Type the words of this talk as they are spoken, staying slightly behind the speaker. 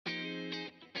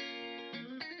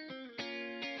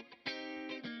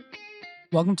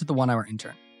Welcome to the 1 Hour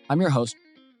Intern. I'm your host,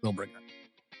 Will Brigger.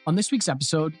 On this week's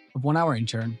episode of 1 Hour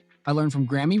Intern, I learned from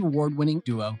Grammy award-winning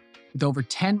duo with over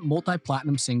 10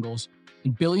 multi-platinum singles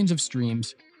and billions of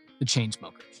streams, the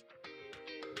Chainsmokers.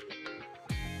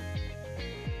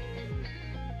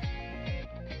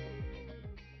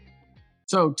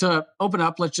 So to open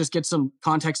up, let's just get some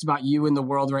context about you in the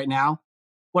world right now.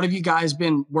 What have you guys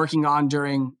been working on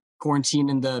during quarantine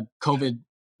and the COVID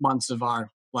months of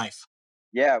our life?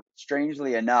 Yeah,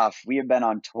 strangely enough, we have been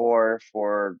on tour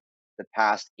for the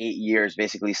past 8 years,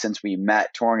 basically since we met,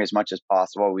 touring as much as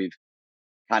possible. We've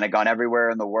kind of gone everywhere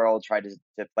in the world, tried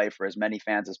to play for as many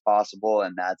fans as possible.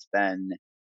 And that's been,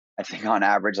 I think, on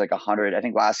average, like 100. I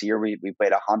think last year we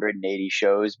played 180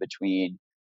 shows between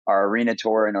our arena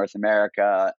tour in North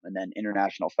America and then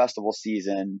international festival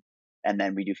season. And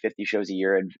then we do 50 shows a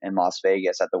year in Las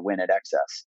Vegas at the Wynn at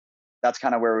XS. That's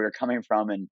kind of where we were coming from.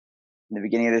 And in the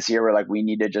beginning of this year, we're like, we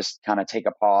need to just kind of take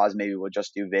a pause. Maybe we'll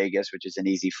just do Vegas, which is an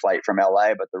easy flight from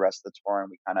LA, but the rest of the tour, and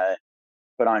we kind of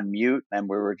put on mute. And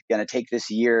we were going to take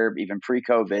this year, even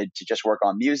pre-COVID, to just work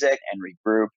on music and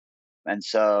regroup. And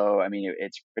so, I mean,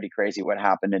 it's pretty crazy what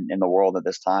happened in the world at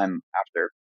this time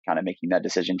after kind of making that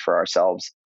decision for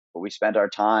ourselves. But we spent our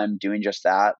time doing just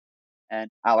that. And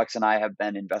Alex and I have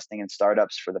been investing in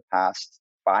startups for the past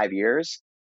 5 years.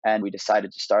 And we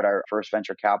decided to start our first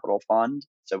venture capital fund.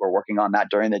 So we're working on that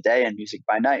during the day and music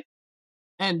by night.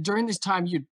 And during this time,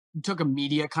 you took a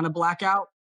media kind of blackout.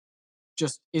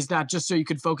 Is that just so you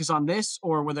could focus on this,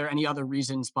 or were there any other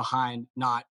reasons behind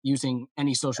not using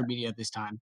any social media at this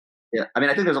time? Yeah, I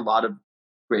mean, I think there's a lot of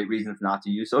great reasons not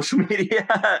to use social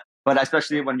media, but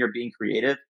especially when you're being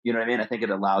creative, you know what I mean? I think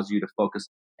it allows you to focus.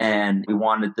 And we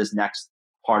wanted this next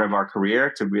part of our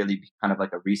career to really be kind of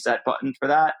like a reset button for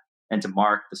that and to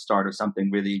mark the start of something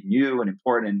really new and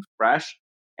important and fresh.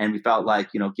 And we felt like,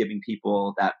 giving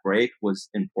people that break was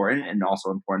important and also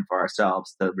important for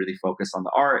ourselves to really focus on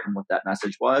the art and what that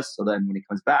message was. So then when it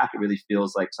comes back, it really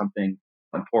feels like something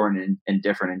important and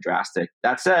different and drastic.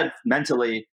 That said,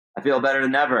 mentally, I feel better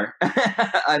than ever.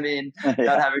 I mean, not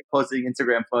having posting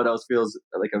Instagram photos feels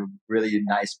like a really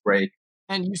nice break.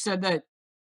 And you said that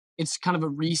it's kind of a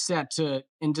reset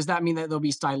and does that mean that there'll be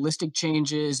stylistic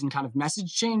changes and kind of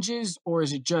message changes, or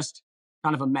is it just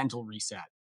kind of a mental reset?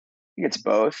 I think it's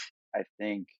both. I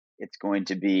think it's going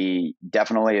to be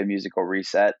definitely a musical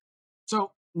reset.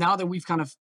 So now that we've kind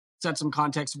of set some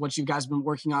context of what you guys have been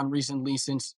working on recently,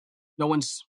 since no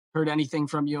one's heard anything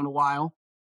from you in a while,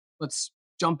 let's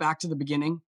jump back to the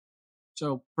beginning.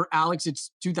 So for Alex,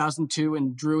 it's 2002,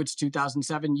 and Drew, it's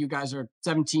 2007. You guys are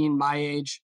 17, my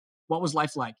age. What was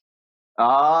life like?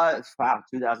 Wow,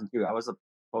 2002. I was a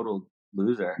total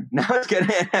loser. No, I was kidding.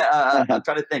 I'm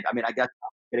trying to think. I mean, I guess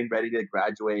getting ready to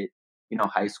graduate,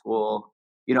 high school.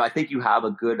 I think you have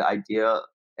a good idea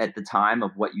at the time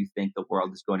of what you think the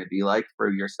world is going to be like for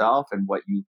yourself and what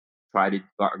you are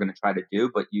going to try to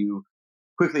do, but you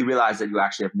quickly realize that you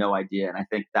actually have no idea. And I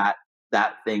think that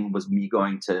thing was me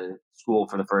going to school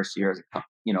for the first year as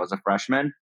a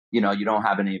freshman. You don't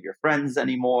have any of your friends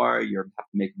anymore. You're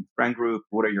making a friend group.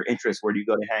 What are your interests? Where do you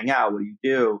go to hang out? What do you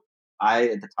do? I,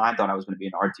 at the time, thought I was going to be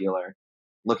an art dealer.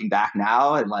 Looking back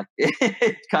now, and like,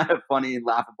 it's kind of funny and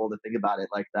laughable to think about it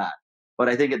like that. But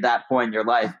I think at that point in your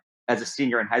life, as a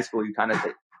senior in high school, you kind of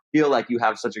feel like you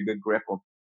have such a good grip of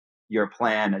your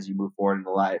plan as you move forward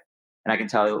into life. And I can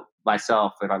tell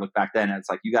myself, if I look back then, it's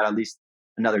like, you got at least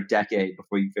another decade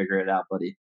before you figure it out,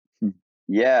 buddy.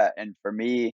 Yeah. And for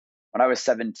me, when I was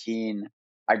 17,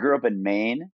 I grew up in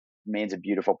Maine. Maine's a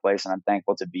beautiful place, and I'm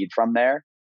thankful to be from there.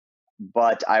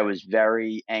 But I was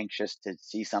very anxious to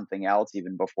see something else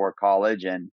even before college.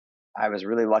 And I was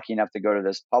really lucky enough to go to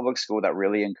this public school that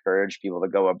really encouraged people to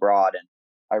go abroad. And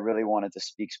I really wanted to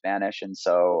speak Spanish. And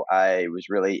so I was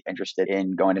really interested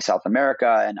in going to South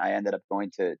America. And I ended up going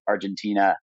to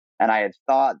Argentina. And I had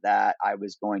thought that I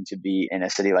was going to be in a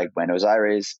city like Buenos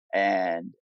Aires.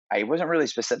 And I wasn't really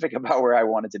specific about where I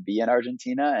wanted to be in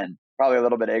Argentina, and probably a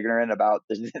little bit ignorant about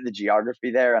the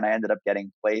geography there. And I ended up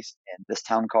getting placed in this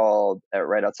town called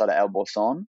right outside of El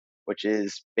Bolson, which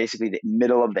is basically the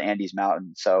middle of the Andes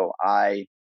Mountains. So I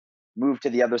moved to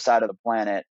the other side of the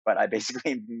planet, but I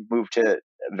basically moved to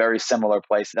a very similar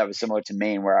place that was similar to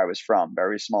Maine, where I was from,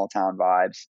 very small town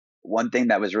vibes. One thing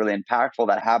that was really impactful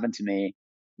that happened to me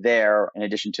there, in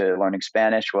addition to learning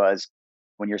Spanish, was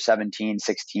when you're 17,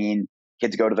 16,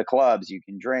 kids go to the clubs, you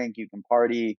can drink, you can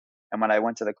party. And when I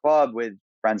went to the club with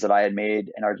friends that I had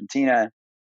made in Argentina,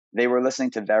 they were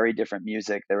listening to very different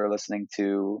music. They were listening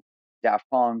to Daft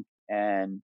Punk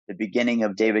and the beginning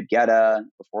of David Guetta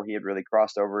before he had really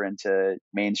crossed over into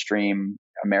mainstream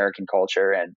American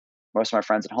culture. And most of my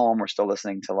friends at home were still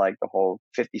listening to like the whole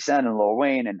 50 Cent and Lil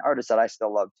Wayne and artists that I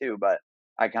still love too. But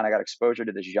I kind of got exposure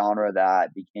to this genre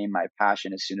that became my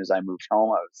passion as soon as I moved home.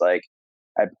 I was like,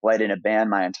 I played in a band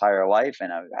my entire life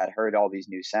and I had heard all these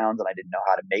new sounds and I didn't know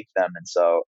how to make them. And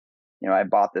so, I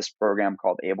bought this program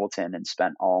called Ableton and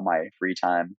spent all my free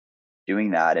time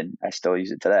doing that. And I still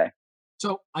use it today.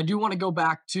 So I do want to go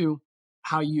back to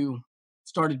how you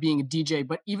started being a DJ,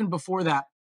 but even before that,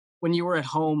 when you were at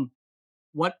home,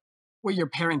 what were your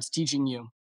parents teaching you?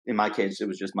 In my case, it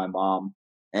was just my mom.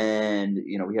 And,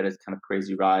 we had a kind of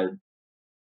crazy ride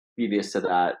previous to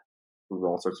that with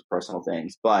all sorts of personal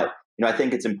things. But, I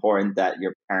think it's important that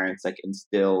your parents like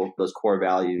instill those core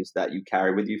values that you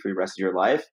carry with you for the rest of your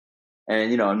life.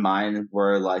 And, and mine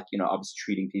were like, I was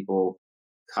treating people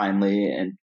kindly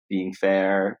and being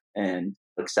fair and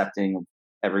accepting of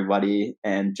everybody.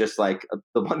 And just like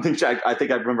the one thing I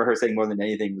think I remember her saying more than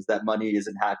anything was that money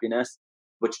isn't happiness,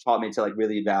 which taught me to like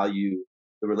really value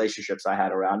the relationships I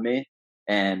had around me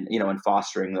and, and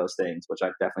fostering those things, which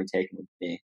I've definitely taken with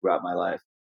me throughout my life.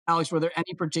 Alex, were there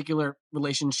any particular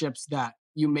relationships that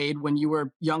you made when you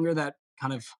were younger that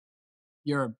kind of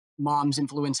your mom's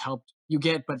influence helped you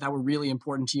get, but that were really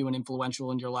important to you and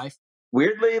influential in your life?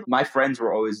 Weirdly, my friends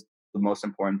were always the most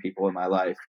important people in my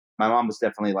life. My mom was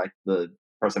definitely like the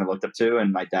person I looked up to,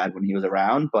 and my dad when he was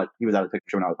around, but he was out of the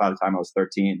picture by the time I was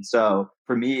 13. So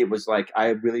for me, it was like I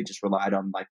really just relied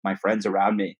on like my friends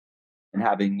around me and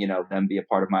having, them be a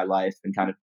part of my life and kind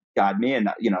of guide me. And,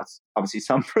 obviously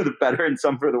some for the better and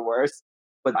some for the worse.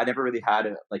 But I never really had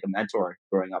a mentor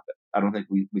growing up. I don't think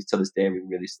we to this day, we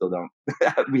really still don't.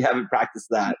 We haven't practiced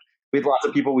that. We have lots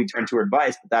of people we turn to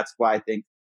advice, but that's why I think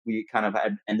we kind of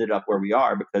had ended up where we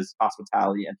are because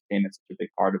hospitality, entertainment is such a big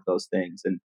part of those things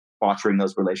and fostering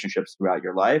those relationships throughout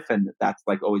your life. And that's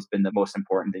like always been the most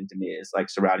important thing to me is like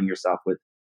surrounding yourself with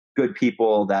good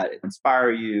people that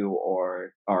inspire you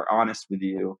or are honest with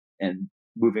you and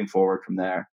moving forward from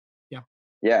there. Yeah.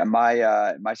 Yeah,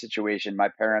 my situation, my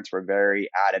parents were very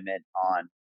adamant on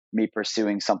me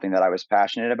pursuing something that I was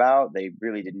passionate about. They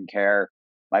really didn't care.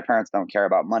 My parents don't care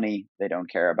about money. They just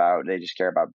care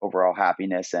about overall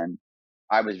happiness. And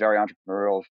I was very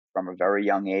entrepreneurial from a very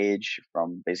young age.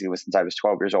 From basically since I was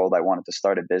 12 years old, I wanted to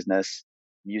start a business.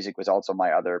 Music was also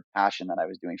my other passion that I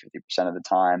was doing 50% of the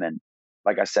time. And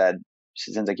like I said,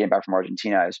 since I came back from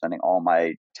Argentina, I was spending all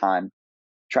my time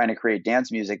trying to create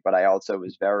dance music, but I also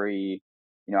was very,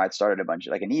 I'd started a bunch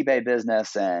of like an eBay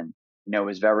business and, it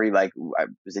was very like, I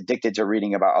was addicted to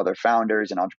reading about other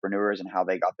founders and entrepreneurs and how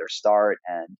they got their start.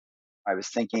 And I was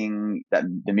thinking that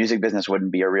the music business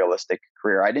wouldn't be a realistic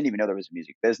career. I didn't even know there was a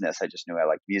music business. I just knew I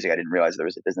liked music. I didn't realize there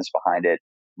was a business behind it.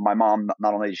 My mom,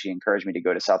 not only did she encourage me to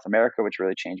go to South America, which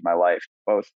really changed my life,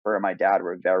 both her and my dad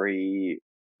were very,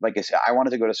 like I said, I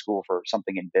wanted to go to school for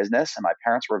something in business. And my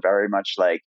parents were very much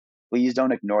like, please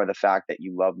don't ignore the fact that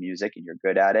you love music and you're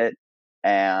good at it.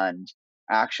 And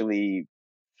actually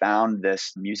found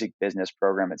this music business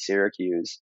program at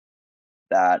Syracuse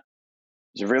that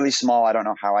was really small. I don't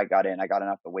know how I got in. I got in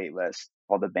off the wait list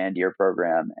called the Bandier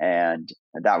program. And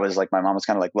that was like, my mom was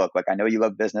kind of like, I know you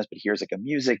love business, but here's like a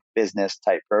music business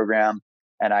type program.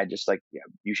 And I just like, yeah,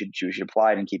 you should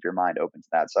apply it and keep your mind open to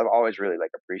that. So I've always really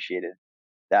like appreciated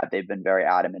that they've been very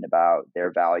adamant about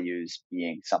their values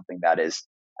being something that is,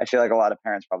 I feel like a lot of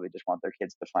parents probably just want their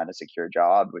kids to find a secure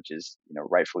job, which is,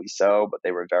 rightfully so, but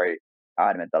they were very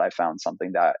adamant that I found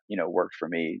something that, worked for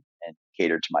me and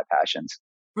catered to my passions.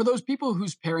 For those people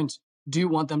whose parents do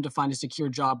want them to find a secure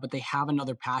job, but they have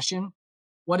another passion,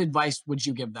 what advice would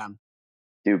you give them?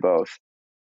 Do both.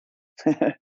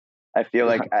 I feel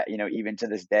like, Yeah. even to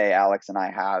this day, Alex and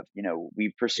I have,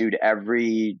 we've pursued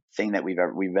everything that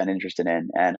we've been interested in,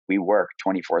 and we work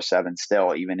 24/7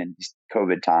 still, even in these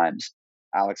COVID times.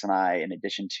 Alex and I, in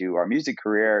addition to our music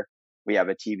career, we have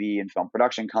a TV and film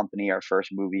production company. Our first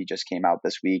movie just came out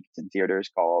this week. It's in theaters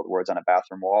called Words on a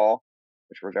Bathroom Wall,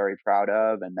 which we're very proud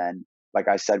of. And then, like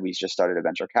I said, we just started a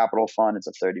venture capital fund. It's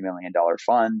a $30 million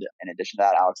fund. In addition to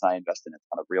that, Alex and I invest in a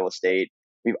ton of real estate.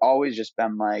 We've always just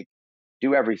been like,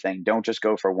 do everything. Don't just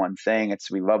go for one thing.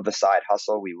 We love the side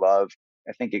hustle.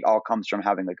 I think it all comes from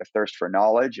having like a thirst for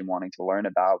knowledge and wanting to learn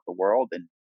about the world and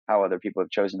how other people have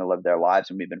chosen to live their lives.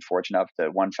 And we've been fortunate enough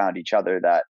to found each other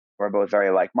that we're both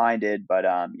very like-minded. But,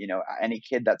 any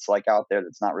kid that's like out there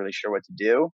that's not really sure what to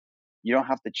do, you don't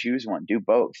have to choose one. Do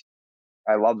both.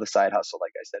 I love the side hustle,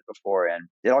 like I said before. And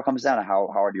it all comes down to how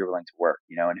hard you're willing to work,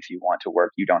 and if you want to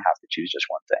work, you don't have to choose just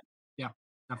one thing. Yeah,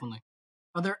 definitely.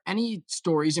 Are there any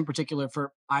stories in particular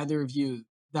for either of you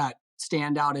that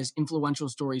stand out as influential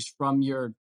stories from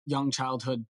your young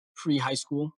childhood, pre high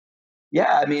school?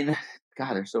 Yeah. I mean,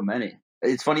 God, there's so many.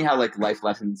 It's funny how like life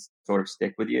lessons sort of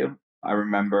stick with you. I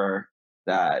remember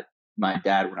that my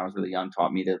dad, when I was really young,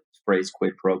 taught me the phrase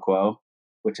quid pro quo,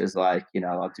 which is like,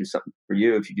 I'll do something for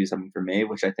you if you do something for me,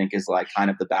 which I think is like kind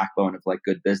of the backbone of like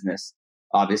good business,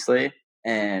 obviously.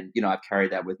 And, I've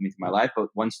carried that with me through my life. But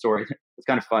one story, it's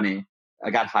kind of funny.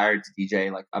 I got hired to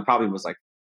DJ, like I probably was like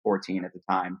 14 at the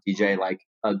time, DJ like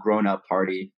a grown up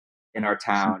party in our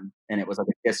town, and it was like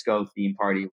a disco theme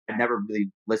party. I never really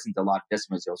listened to a lot of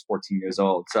disco music. I was 14 years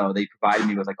old. So they provided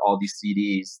me with like all these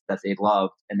CDs that they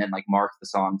loved, and then like marked the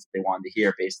songs they wanted to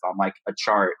hear based on like a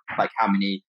chart, like how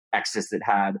many X's it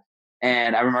had.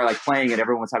 And I remember like playing it,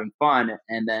 everyone was having fun.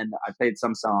 And then I played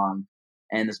some song,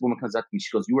 and this woman comes up to me.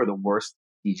 She goes, "You are the worst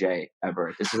DJ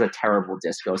ever. This is a terrible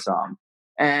disco song."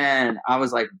 And I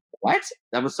was like, what?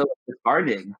 That was so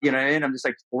disheartening. You know what I mean? I'm just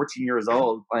like 14 years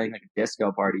old playing like a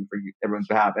disco party for everyone's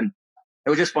behalf. And it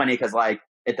was just funny because like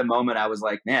at the moment I was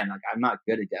like, man, like I'm not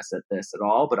good, I guess, at this at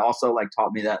all. But also like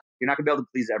taught me that you're not gonna be able to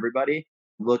please everybody.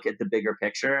 Look at the bigger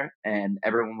picture, and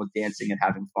everyone was dancing and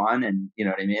having fun, and you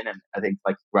know what I mean? And I think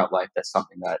like throughout life, that's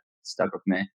something that stuck with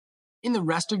me. In the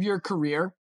rest of your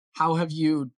career, how have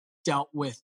you dealt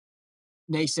with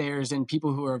naysayers and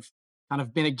people who have kind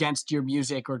of been against your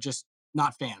music or just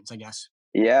not fans, I guess?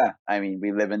 Yeah, I mean,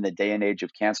 we live in the day and age of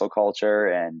cancel culture,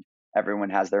 and everyone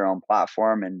has their own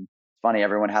platform. And it's funny,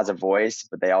 everyone has a voice,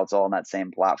 but they also on that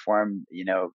same platform,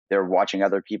 they're watching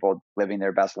other people living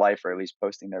their best life, or at least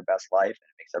posting their best life, and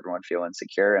it makes everyone feel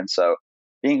insecure. And so,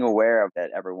 being aware of that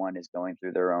everyone is going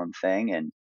through their own thing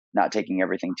and not taking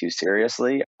everything too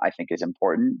seriously, I think is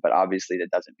important. But obviously,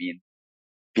 that doesn't mean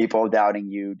people doubting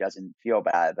you doesn't feel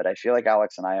bad. But I feel like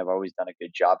Alex and I have always done a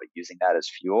good job at using that as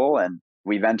fuel. And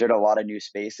we've entered a lot of new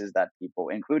spaces that people,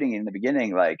 including in the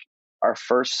beginning, like our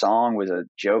first song was a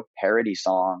joke parody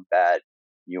song that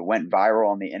went viral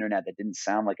on the internet that didn't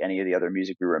sound like any of the other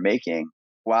music we were making.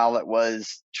 While it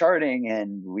was charting,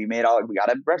 and we got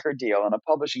a record deal and a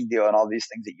publishing deal and all these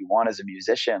things that you want as a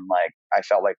musician, like I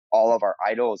felt like all of our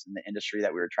idols in the industry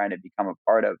that we were trying to become a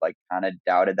part of, like kind of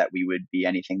doubted that we would be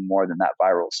anything more than that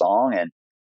viral song. And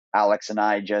Alex and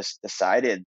I just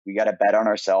decided we got to bet on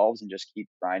ourselves and just keep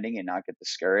grinding and not get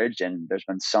discouraged. And there's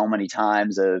been so many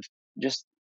times of just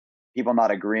people not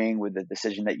agreeing with the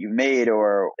decision that you made,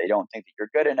 or they don't think that you're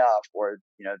good enough, or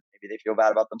maybe they feel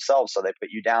bad about themselves, so they put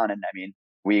you down. And I mean,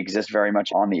 we exist very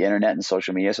much on the internet and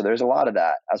social media, so there's a lot of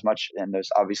that as much, and there's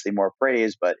obviously more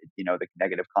praise, but the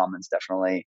negative comments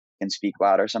definitely can speak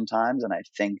louder sometimes. And I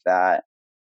think that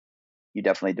you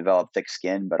definitely develop thick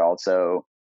skin, but also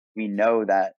we know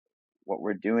that what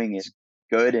we're doing is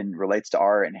good and relates to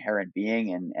our inherent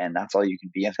being, and that's all you can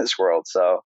be in this world.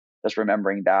 So just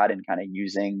remembering that and kind of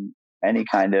using any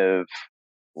kind of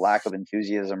lack of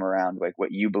enthusiasm around like what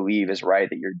you believe is right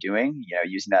that you're doing,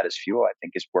 using that as fuel, I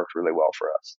think has worked really well for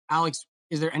us. Alex,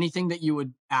 is there anything that you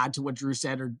would add to what Drew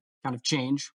said or kind of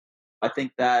change? I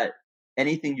think that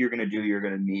anything you're going to do, you're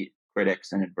going to meet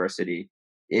critics and adversity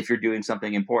if you're doing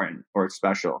something important or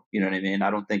special. You know what I mean? I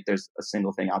don't think there's a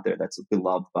single thing out there that's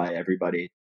beloved by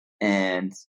everybody.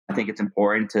 And I think it's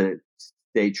important to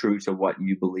stay true to what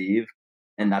you believe.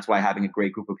 And that's why having a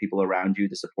great group of people around you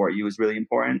to support you is really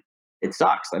important. It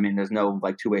sucks. I mean, there's no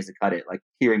like two ways to cut it. Like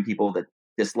hearing people that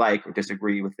dislike or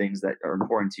disagree with things that are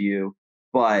important to you.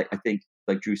 But I think,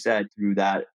 like Drew said, through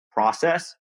that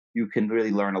process, you can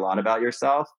really learn a lot about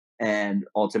yourself and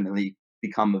ultimately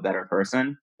become a better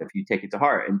person if you take it to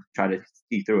heart and try to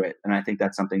see through it. And I think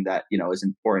that's something that, is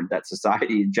important that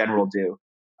society in general do,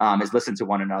 is listen to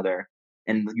one another.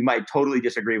 And you might totally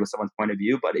disagree with someone's point of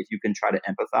view, but if you can try to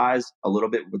empathize a little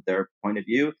bit with their point of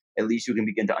view, at least you can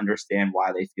begin to understand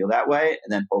why they feel that way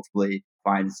and then hopefully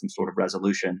find some sort of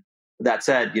resolution. That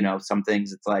said, some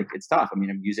things it's tough. I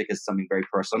mean, music is something very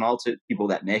personal to people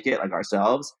that make it, like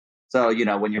ourselves. So,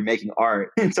 when you're making art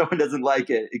and someone doesn't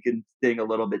like it, it can sting a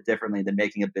little bit differently than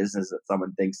making a business that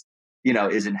someone thinks,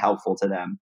 isn't helpful to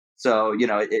them. So,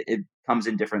 it comes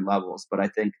in different levels. But I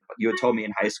think you had told me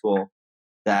in high school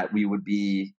that we would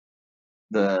be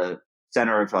the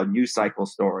center of a news cycle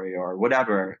story or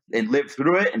whatever and live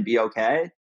through it and be okay.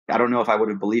 I don't know if I would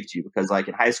have believed you because like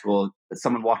in high school,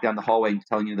 someone walked down the hallway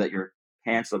telling you that your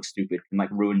pants look stupid can like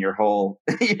ruin your whole,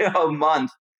 month.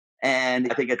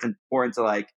 And I think it's important to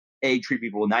like, treat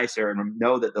people nicer and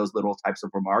know that those little types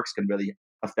of remarks can really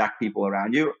affect people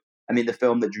around you. I mean, the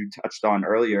film that Drew touched on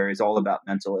earlier is all about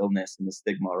mental illness and the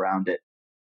stigma around it.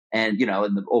 And,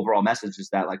 and the overall message is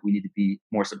that like we need to be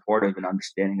more supportive and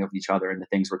understanding of each other and the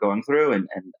things we're going through. And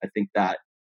I think that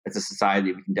as a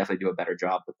society, we can definitely do a better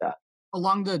job with that.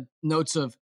 Along the notes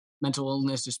of mental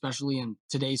illness, especially in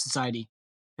today's society,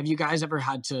 have you guys ever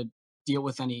had to deal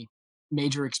with any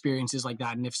major experiences like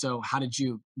that? And if so, how did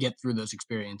you get through those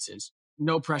experiences?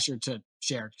 No pressure to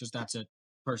share because that's a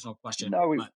personal question.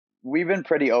 No, But we've been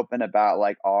pretty open about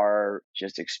like our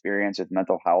just experience with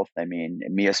mental health. I mean,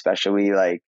 me especially,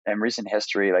 like in recent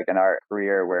history, like in our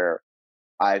career, where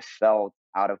I felt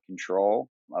out of control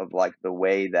of like the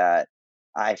way that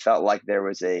I felt like there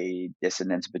was a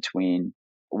dissonance between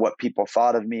what people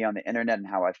thought of me on the internet and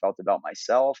how I felt about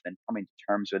myself, and coming to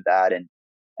terms with that, and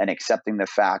accepting the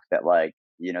fact that, like,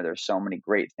 there's so many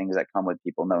great things that come with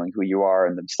people knowing who you are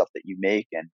and the stuff that you make.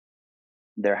 And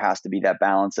there has to be that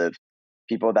balance of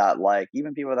people that like,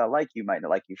 even people that like you might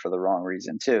not like you for the wrong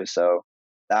reason too. So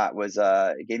that was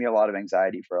it gave me a lot of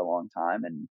anxiety for a long time.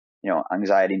 And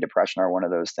anxiety and depression are one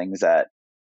of those things that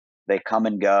they come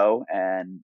and go.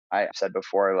 And I said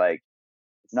before, like,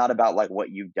 it's not about like what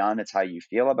you've done, it's how you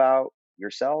feel about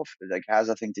yourself. It, like, has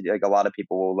a thing to do, like, a lot of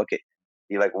people will look at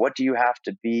be like, what do you have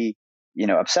to be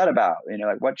upset about,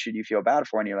 like, what should you feel bad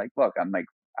for? And you're like, look,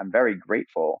 I'm very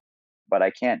grateful, but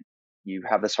I can't. You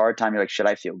have this hard time, you're like, should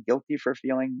I feel guilty for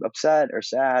feeling upset or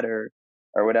sad or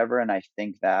whatever? And I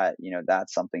think that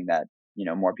that's something that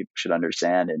more people should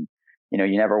understand. And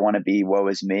you never want to be woe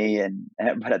is me, and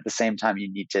but at the same time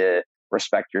you need to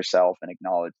respect yourself and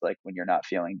acknowledge, like, when you're not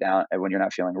feeling down, when you're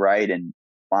not feeling right, and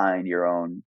find your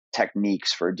own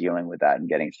techniques for dealing with that and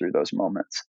getting through those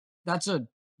moments. that's a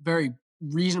very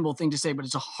reasonable thing to say, but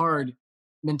it's a hard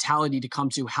mentality to come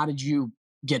to. How did you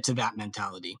get to that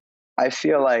mentality? I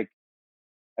feel like,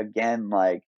 again,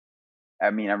 like, I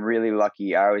mean, I'm really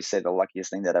lucky. I always say the luckiest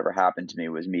thing that ever happened to me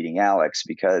was meeting Alex,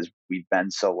 because we've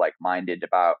been so like-minded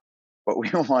about what we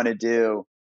want to do.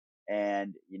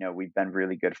 And we've been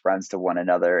really good friends to one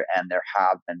another. And there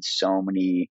have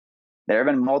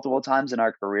been multiple times in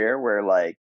our career where,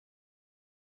 like,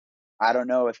 I don't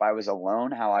know if I was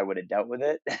alone how I would have dealt with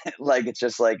it. Like, it's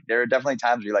just like there are definitely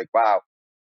times where you're like, wow,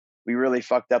 we really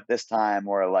fucked up this time,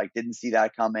 or like didn't see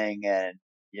that coming. And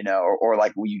or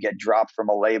like when you get dropped from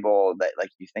a label that, like,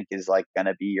 you think is like going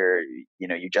to be your,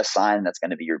 you just signed, that's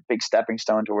going to be your big stepping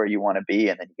stone to where you want to be,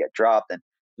 and then you get dropped. And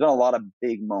there's been a lot of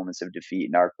big moments of defeat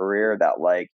in our career that,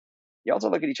 like, you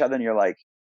also look at each other and you're like,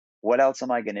 what else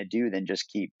am I going to do than just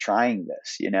keep trying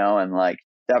this, and, like,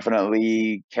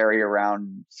 definitely carry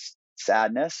around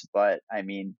sadness. But I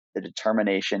mean, the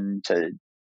determination to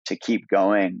keep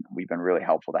going, we've been really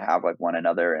helpful to have, like, one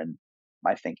another. And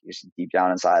I think just deep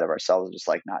down inside of ourselves, just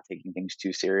like not taking things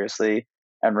too seriously,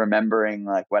 and remembering,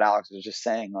 like, what Alex was just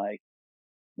saying, like,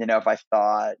 if I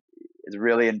thought it's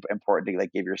really important to,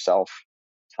 like, give yourself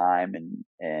time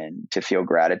and to feel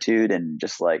gratitude, and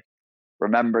just like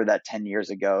remember that 10 years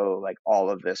ago, like, all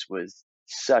of this was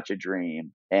such a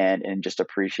dream. And just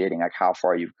appreciating, like, how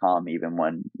far you've come, even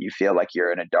when you feel like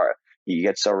you're in a dark, you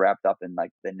get so wrapped up in,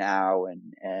 like, the now,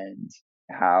 and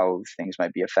how things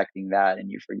might be affecting that, and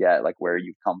you forget, like, where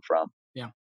you've come from.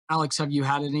 Yeah. Alex, have you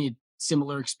had any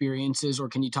similar experiences, or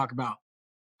can you talk about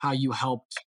how you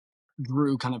helped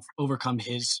Drew kind of overcome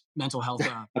his mental health?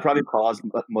 I probably caused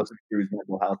most of Drew's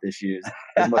mental health issues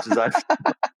as much as I've.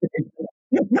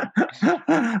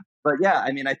 But yeah,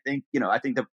 I mean, I think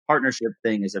the partnership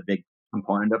thing is a big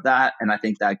component of that. And I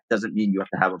think that doesn't mean you have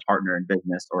to have a partner in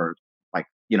business, or like,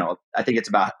 I think it's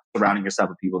about surrounding yourself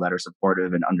with people that are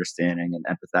supportive and understanding and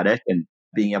empathetic, and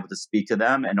being able to speak to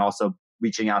them, and also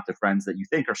reaching out to friends that you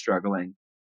think are struggling,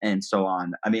 and so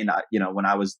on. I mean, when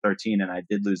I was 13 and I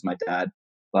did lose my dad,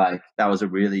 like, that was a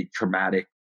really traumatic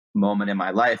moment in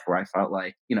my life where I felt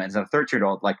like, as a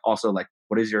 13-year-old, like, also, like,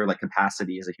 what is your, like,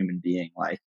 capacity as a human being?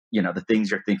 Like, the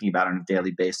things you're thinking about on a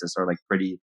daily basis are, like,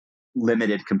 pretty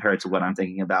limited compared to what I'm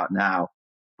thinking about now.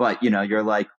 But, you're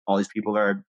like, all these people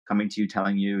are coming to you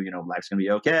telling you, life's going to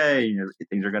be okay,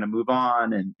 things are going to move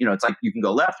on. And, it's like you can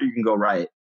go left or you can go right.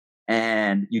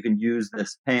 And you can use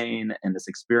this pain and this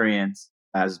experience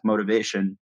as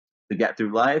motivation to get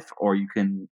through life, or you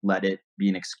can let it be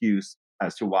an excuse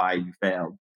as to why you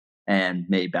failed and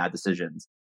made bad decisions.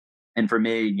 And for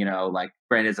me, like,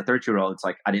 granted, as a 13-year-old, it's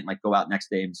like I didn't, like, go out next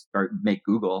day and start make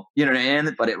Google, you know what I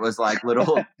mean? But it was like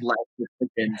little life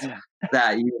decisions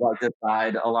that you, like,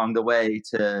 decide along the way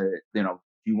to,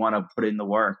 you want to put in the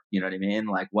work, you know what I mean?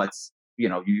 Like, what's,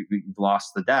 you've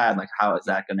lost the dad, like, how is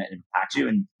that going to impact you,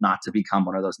 and not to become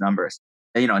one of those numbers.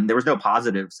 And, and there was no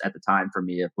positives at the time for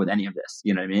me with any of this,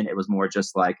 you know what I mean? It was more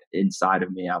just like inside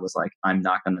of me, I was like, I'm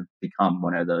not going to become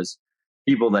one of those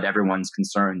people that everyone's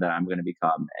concerned that I'm going to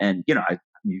become. And,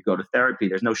 you go to therapy,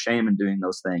 there's no shame in doing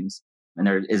those things. And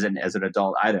there isn't as an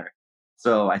adult either.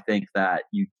 So I think that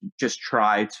you just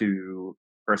try to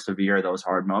persevere those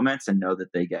hard moments and know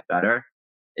that they get better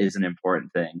is an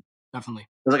important thing. Definitely.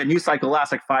 It's like a news cycle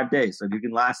lasts like 5 days. So if you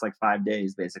can last like 5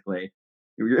 days, basically,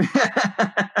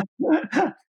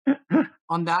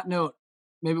 On that note,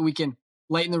 maybe we can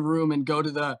lighten the room and go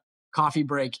to the coffee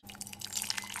break.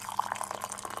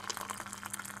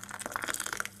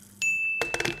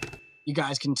 You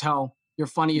guys can tell your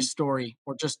funniest story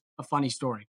or just a funny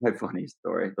story. My funny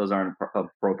story. Those aren't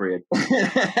appropriate.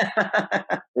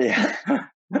 Yeah.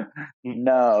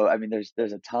 No, I mean,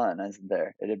 there's a ton, isn't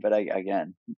there? But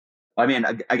again, I mean,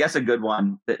 I guess a good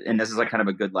one, and this is like kind of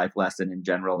a good life lesson in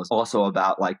general, is also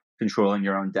about like controlling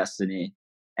your own destiny.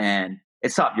 And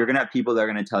it's tough. You're going to have people that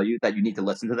are going to tell you that you need to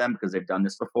listen to them because they've done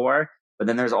this before. But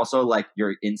then there's also like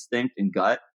your instinct and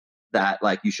gut that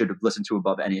like you should listen to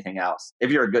above anything else.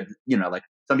 If you're a good, like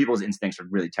some people's instincts are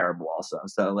really terrible also.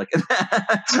 So like,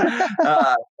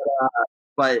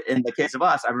 but in the case of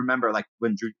us, I remember like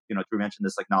when Drew mentioned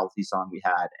this like novelty song we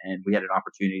had, and we had an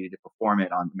opportunity to perform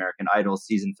it on American Idol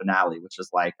season finale, which was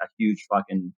like a huge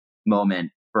fucking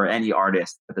moment for any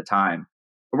artist at the time.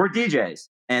 But we're DJs,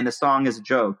 and the song is a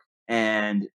joke,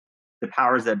 and the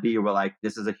powers that be were like,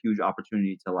 this is a huge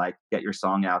opportunity to like get your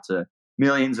song out to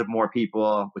millions of more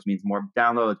people, which means more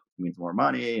downloads, which means more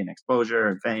money and exposure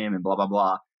and fame and blah, blah,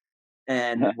 blah.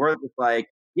 And we're just like,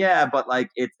 yeah, but like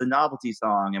it's the novelty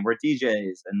song and we're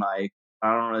DJs and like,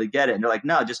 I don't really get it. And they're like,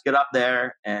 no, just get up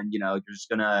there and, you're just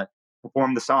going to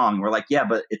perform the song. We're like, yeah,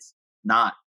 but it's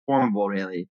not performable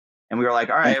really. And we were like,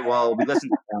 all right, well, we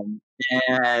listened to them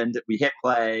and we hit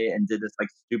play and did this like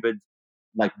stupid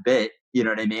like bit, you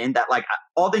know what I mean? That like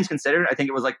all things considered, I think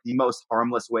it was like the most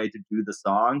harmless way to do the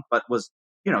song, but was,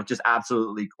 just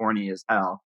absolutely corny as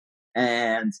hell.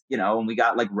 And, and we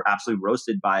got like absolutely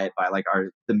roasted by it by like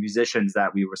the musicians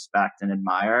that we respect and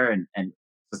admire and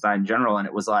society in general. And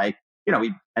it was like,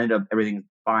 we ended up everything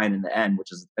fine in the end,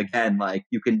 which is again, like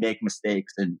you can make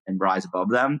mistakes and rise above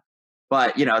them.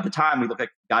 But, at the time we looked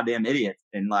like goddamn idiots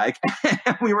and like,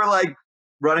 we were like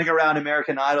running around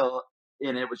American Idol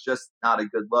and it was just not a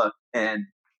good look. And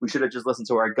we should have just listened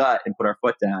to our gut and put our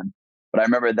foot down. But I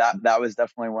remember that was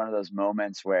definitely one of those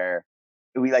moments where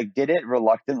we like did it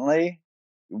reluctantly,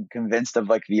 convinced of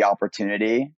like the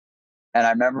opportunity. And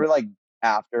I remember like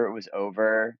after it was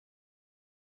over,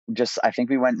 I think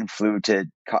we went and flew to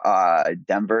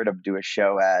Denver to do a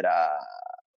show at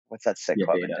what's that sick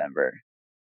club Beta. in Denver?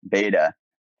 Beta.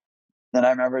 And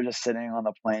I remember just sitting on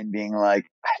the plane being like,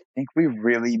 I think we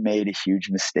really made a huge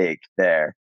mistake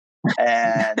there.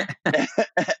 And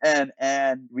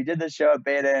and we did the show at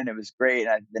Beta and it was great.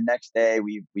 And the next day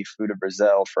we flew to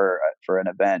Brazil for an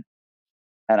event.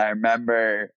 And I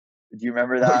remember, do you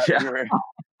remember that? Yeah.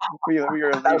 We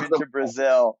were leaving to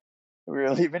Brazil. We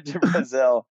were leaving to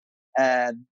Brazil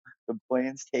and the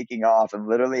plane's taking off. And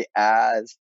literally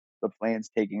as the plane's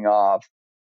taking off,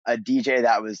 a DJ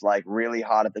that was like really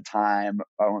hot at the time,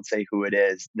 I won't say who it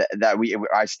is,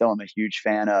 I still am a huge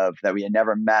fan of, that we had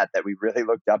never met, that we really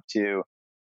looked up to,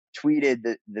 tweeted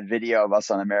the video of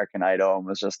us on American Idol and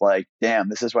was just like, damn,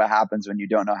 this is what happens when you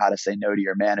don't know how to say no to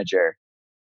your manager.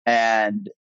 And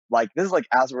like, this is like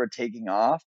as we're taking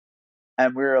off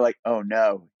and we were like, oh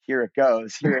no, here it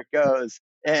goes.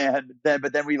 And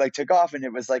then we like took off and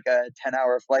it was like a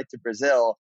 10-hour flight to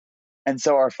Brazil. And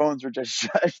so our phones were just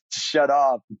shut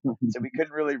off. So we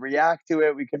couldn't really react to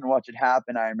it. We couldn't watch it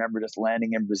happen. I remember just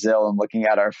landing in Brazil and looking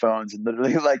at our phones and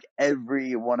literally like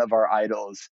every one of our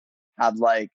idols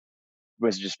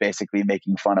was just basically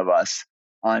making fun of us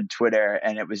on Twitter.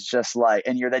 And it was just like,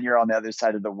 and you're on the other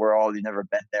side of the world. You've never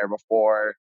been there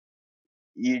before.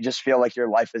 You just feel like your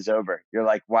life is over. You're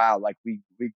like, wow, like we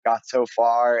got so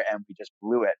far and we just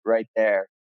blew it right there.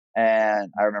 And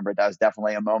I remember that was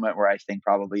definitely a moment where I think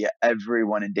probably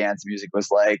everyone in dance music was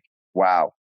like,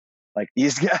 wow, like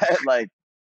these guys, like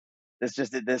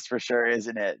this for sure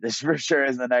isn't it. This for sure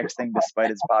is the next thing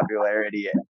despite its popularity.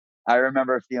 And I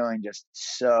remember feeling just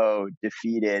so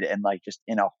defeated and like just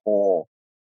in a hole.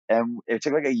 And it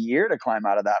took like a year to climb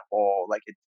out of that hole. Like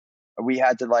we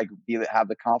had to like have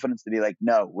the confidence to be like,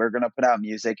 no, we're going to put out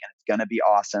music and it's going to be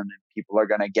awesome and people are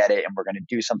going to get it and we're going to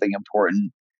do something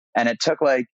important. And it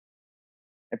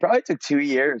probably took 2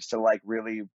 years to like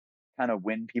really kind of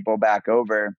win people back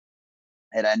over.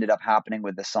 It ended up happening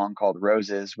with the song called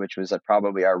Roses, which was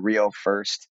probably our real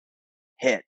first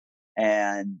hit.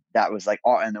 And that was like,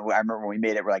 and I remember when we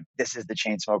made it, we're like, this is the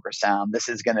Chainsmokers sound. This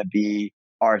is going to be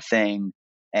our thing.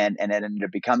 And it ended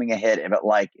up becoming a hit. But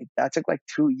like, that took like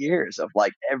 2 years of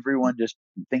like everyone just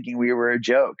thinking we were a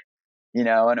joke,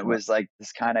 and it was like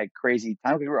this kind of crazy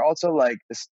time. We were also like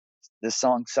this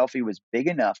song Selfie was big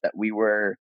enough that we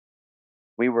were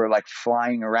like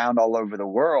flying around all over the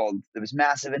world. It was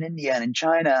massive in India and in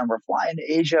China, and we're flying to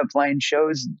Asia, playing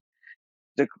shows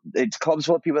it's clubs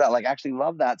full of people that like actually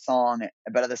love that song,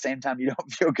 but at the same time, you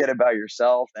don't feel good about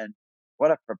yourself. And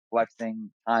what a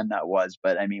perplexing time that was.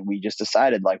 But I mean, we just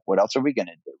decided like, what else are we going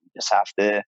to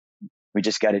do? We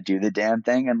just got to do the damn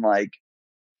thing and like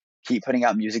keep putting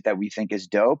out music that we think is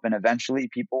dope. And eventually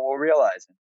people will realize.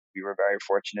 And we were very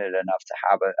fortunate enough to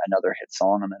have another hit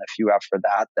song and then a few after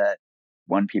that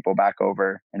won people back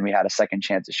over. And we had a second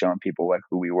chance of showing people like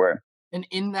who we were. And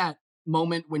in that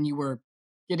moment when you were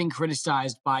getting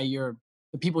criticized by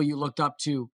the people you looked up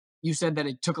to, you said that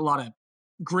it took a lot of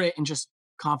grit and just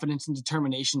confidence and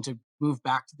determination to move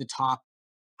back to the top.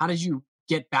 How did you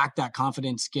get back that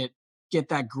confidence, get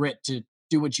that grit to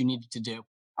do what you needed to do?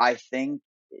 I think,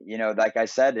 like I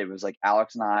said, it was like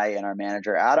Alex and I and our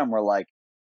manager Adam were like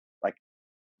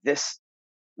this,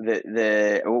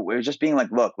 it was just being like,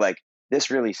 look, like this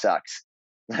really sucks.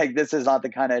 Like this is not the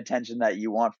kind of attention that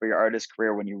you want for your artist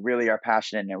career when you really are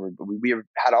passionate. And we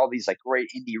had all these like great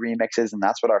indie remixes, and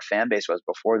that's what our fan base was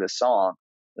before this song.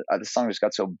 The song just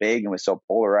got so big and was so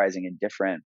polarizing and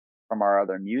different from our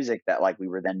other music that like we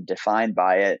were then defined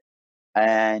by it.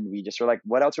 And we just were like,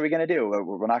 what else are we going to do?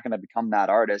 We're not going to become that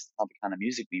artist. It's not the kind of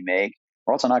music we make.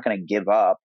 We're also not going to give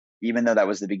up. Even though that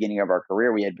was the beginning of our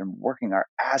career, we had been working our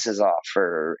asses off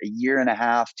for a year and a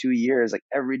half, 2 years, like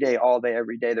every day, all day,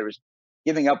 every day.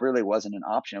 Giving up really wasn't an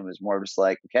option. It was more just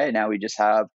like, okay, now we just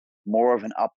have more of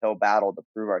an uphill battle to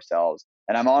prove ourselves.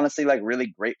 And I'm honestly like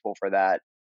really grateful for that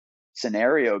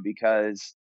scenario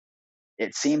because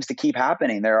it seems to keep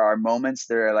happening. There are moments,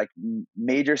 there are like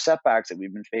major setbacks that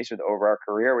we've been faced with over our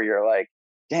career where you're like,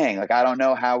 dang, like I don't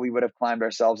know how we would have climbed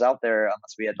ourselves out there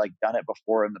unless we had like done it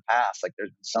before in the past. Like there's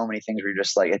been so many things where you're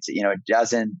just like, it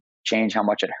doesn't change how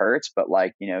much it hurts, but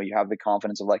like, you have the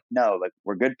confidence of like, no, like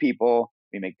we're good people,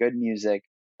 we make good music,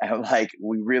 and like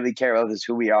we really care about this,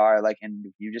 who we are. Like, and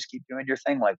if you just keep doing your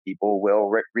thing, like people will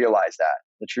realize that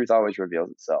the truth always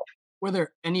reveals itself. Were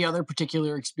there any other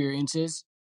particular experiences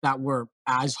that were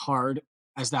as hard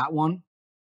as that one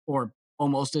or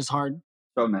almost as hard?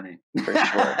 So many. For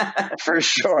sure. For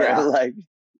sure. Yeah. Like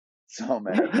so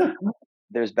many.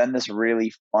 There's been this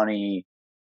really funny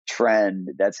trend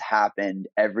that's happened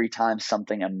every time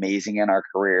something amazing in our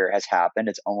career has happened.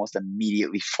 It's almost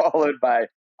immediately followed by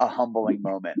a humbling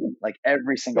moment, like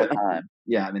every single time.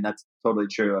 Yeah, I mean, that's totally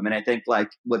true. I mean, I think like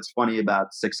what's funny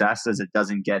about success is it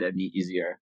doesn't get any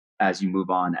easier as you move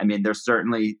on. I mean, there's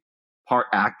certainly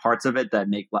parts of it that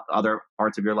make other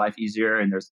parts of your life easier.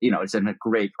 And there's, it's in a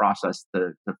great process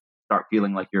to start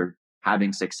feeling like you're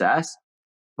having success.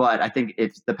 But I think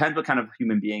it depends what kind of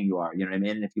human being you are. You know what I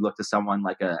mean? And if you look to someone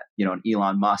like an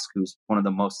Elon Musk, who's one of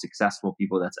the most successful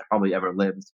people that's probably ever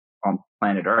lived on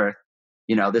planet Earth,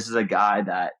 this is a guy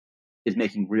that is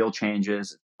making real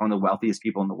changes, one of the wealthiest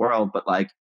people in the world, but like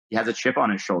he has a chip on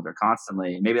his shoulder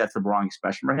constantly. Maybe that's the wrong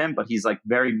expression for him, but he's like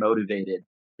very motivated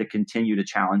to continue to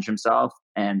challenge himself.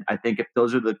 And I think if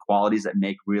those are the qualities that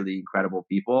make really incredible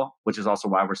people, which is also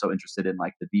why we're so interested in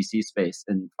like the VC space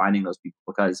and finding those people,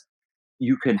 because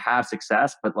you can have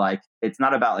success, but like it's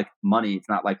not about like money. It's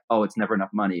not like, oh, it's never enough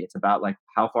money. It's about like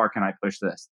how far can I push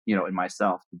this, in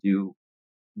myself to do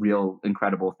real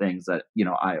incredible things that,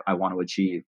 I want to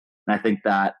achieve. And I think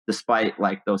that despite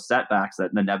like those setbacks that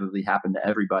inevitably happen to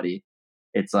everybody,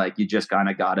 it's like you just kind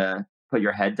of gotta put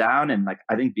your head down. And like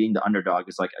I think being the underdog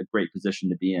is like a great position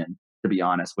to be in, to be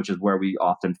honest, which is where we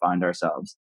often find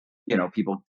ourselves.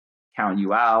 People count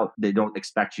you out. They don't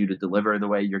expect you to deliver the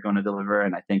way you're going to deliver.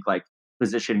 And I think like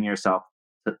positioning yourself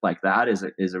like that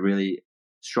is a really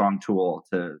strong tool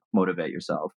to motivate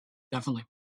yourself. Definitely.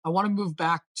 I want to move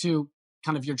back to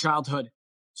kind of your childhood.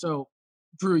 So,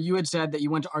 Drew, you had said that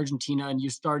you went to Argentina and you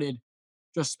started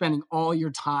just spending all your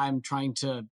time trying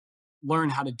to learn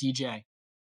how to DJ.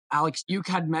 Alex, you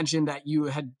had mentioned that you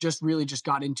had just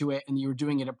got into it and you were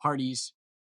doing it at parties.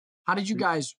 How did you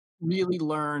guys really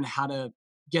learn how to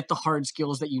get the hard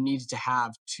skills that you needed to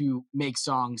have to make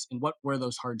songs, and what were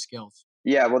those hard skills?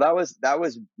 Yeah, well, that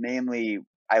was mainly,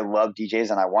 I love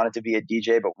DJs and I wanted to be a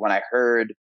DJ, but when I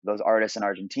heard those artists in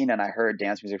Argentina and I heard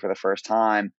dance music for the first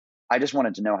time, I just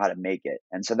wanted to know how to make it.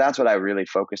 And so that's what I really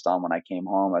focused on when I came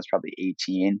home. I was probably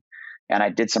 18 and I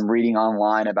did some reading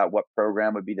online about what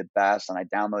program would be the best, and I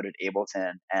downloaded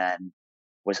Ableton and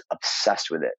was obsessed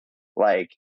with it. Like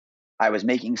I was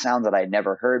making sounds that I had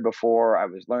never heard before. I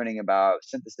was learning about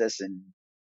synthesis, and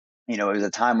it was a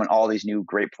time when all these new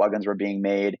great plugins were being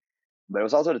made. But it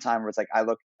was also the time where it's like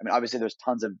obviously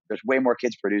there's way more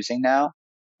kids producing now,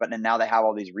 but then now they have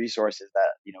all these resources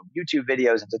that, YouTube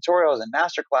videos and tutorials and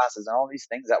master classes and all these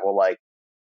things that will like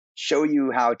show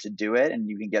you how to do it and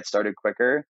you can get started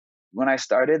quicker. When I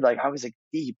started, like I was like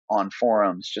deep on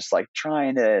forums, just like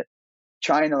trying to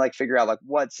trying to like figure out like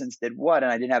what synths did what,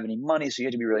 and I didn't have any money, so you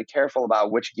had to be really careful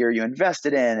about which gear you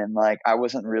invested in, and like I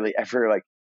wasn't really ever like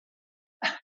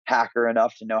hacker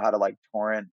enough to know how to like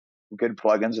torrent good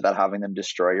plugins without having them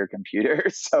destroy your computer.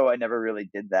 So I never really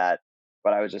did that.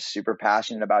 But I was just super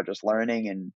passionate about just learning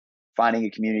and finding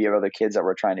a community of other kids that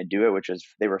were trying to do it, which was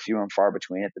they were few and far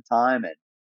between at the time. And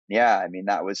yeah, I mean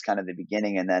that was kind of the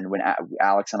beginning. And then when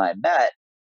Alex and I met,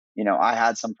 I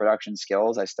had some production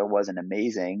skills. I still wasn't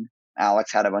amazing.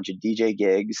 Alex had a bunch of DJ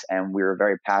gigs, and we were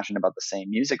very passionate about the same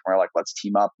music. We're like, let's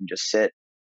team up and just sit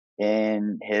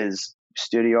in his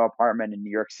studio apartment in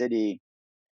New York City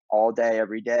all day,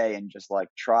 every day, and just like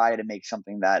try to make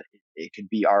something that it could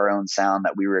be our own sound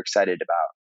that we were excited about.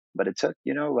 But it took,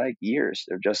 like years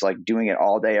of just like doing it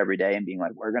all day, every day, and being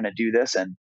like, we're going to do this.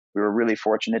 And we were really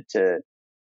fortunate to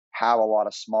have a lot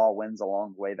of small wins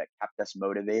along the way that kept us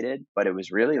motivated. But it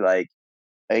was really like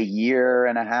a year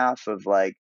and a half of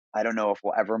like, I don't know if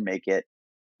we'll ever make it.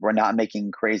 We're not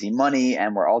making crazy money,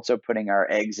 and we're also putting our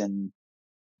eggs in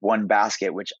one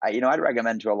basket, which I'd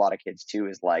recommend to a lot of kids too,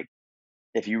 is like,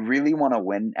 if you really want to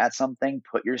win at something,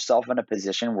 put yourself in a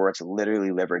position where it's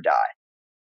literally live or die.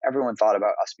 Everyone thought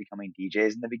about us becoming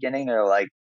DJs in the beginning. They're like,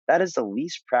 that is the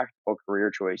least practical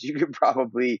career choice you could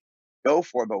probably go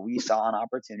for. But we saw an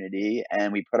opportunity,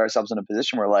 and we put ourselves in a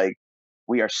position where like,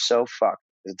 we are so fucked.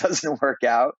 It doesn't work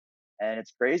out. And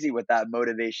it's crazy what that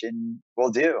motivation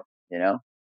will do,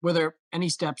 Were there any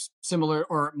steps similar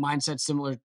or mindset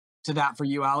similar to that for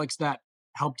you, Alex, that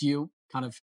helped you kind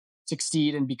of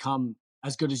succeed and become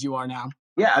as good as you are now?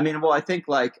 Yeah, I mean, well, I think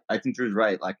Drew's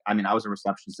right. Like, I mean, I was a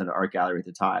receptionist at an art gallery at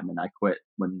the time, and I quit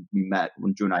when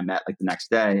Drew and I met like the next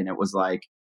day, and it was like,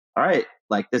 all right,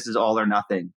 like this is all or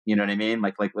nothing. You know what I mean?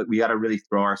 Like we got to really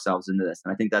throw ourselves into this,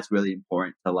 and I think that's really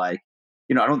important to like,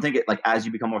 I don't think it like as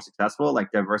you become more successful,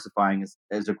 like diversifying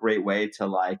is a great way to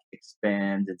like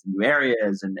expand into new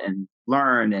areas and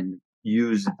learn and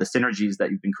use the synergies that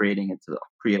you've been creating and to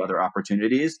create other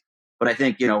opportunities. But I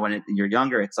think, when you're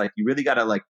younger, it's like you really got to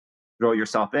like throw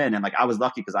yourself in. And like I was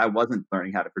lucky because I wasn't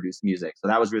learning how to produce music. So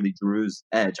that was really Drew's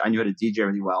edge. I knew how to DJ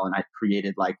really well, and I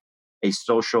created like a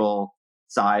social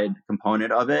side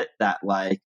component of it that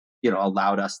like,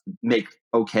 allowed us to make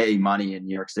okay money in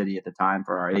New York City at the time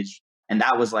for our age. And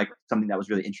that was like something that was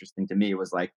really interesting to me,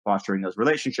 was like fostering those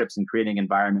relationships and creating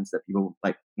environments that people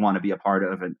like want to be a part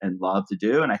of and love to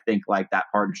do. And I think like that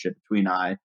partnership between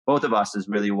both of us is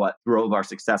really what drove our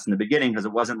success in the beginning, because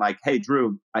it wasn't like, hey,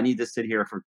 Drew, I need to sit here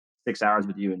for 6 hours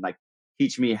with you and like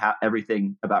teach me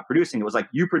everything about producing. It was like,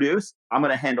 you produce, I'm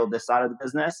going to handle this side of the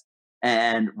business,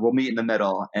 and we'll meet in the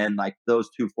middle. And like those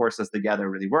two forces together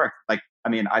really work. Like, I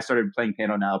mean, I started playing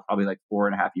piano now probably like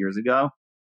 4.5 years ago.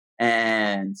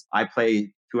 And I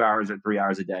play 2 hours or 3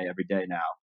 hours a day every day now.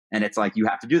 And it's like, you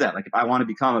have to do that. Like if I want to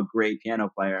become a great piano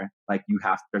player, like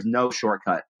there's no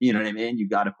shortcut. You know what I mean? You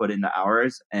got to put in the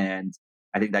hours. And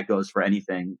I think that goes for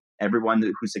anything. Everyone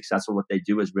who's successful, what they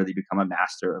do is really become a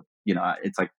master of,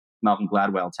 it's like Malcolm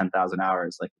Gladwell, 10,000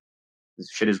 hours. Like this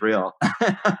shit is real.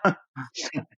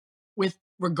 With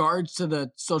regards to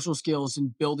the social skills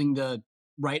and building the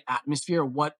right atmosphere,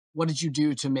 what did you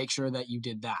do to make sure that you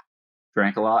did that?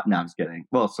 Drank a lot? No, I'm just kidding.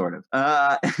 Well, sort of.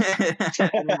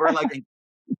 We're like,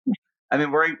 I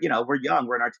mean, we're young.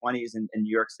 We're in our 20s in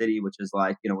New York City, which is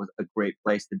like, was a great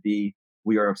place to be.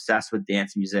 We are obsessed with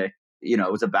dance music. It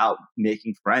was about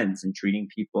making friends and treating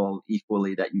people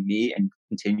equally that you meet and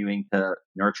continuing to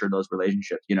nurture those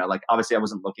relationships. Like obviously I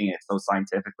wasn't looking at it so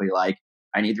scientifically, like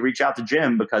I need to reach out to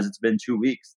Jim because it's been 2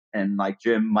 weeks and like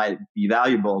Jim might be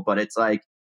valuable, but it's like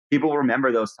people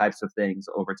remember those types of things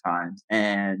over time.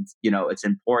 And, it's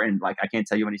important. Like I can't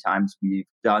tell you how many times we've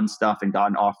done stuff and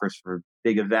gotten offers for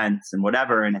big events and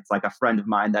whatever. And it's like a friend of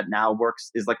mine that now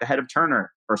is like the head of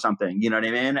Turner or something, you know what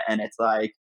I mean? And it's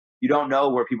like, you don't know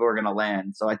where people are going to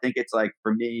land. So I think it's like,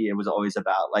 for me, it was always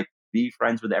about like, be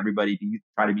friends with everybody,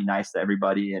 try to be nice to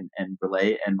everybody and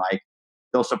relate, and like,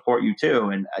 they'll support you too.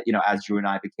 And, as Drew and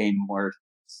I became more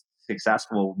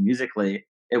successful musically,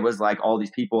 it was like all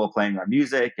these people playing our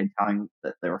music and telling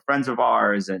that they were friends of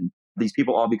ours. And these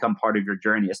people all become part of your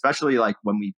journey, especially like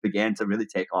when we began to really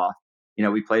take off.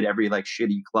 We played every like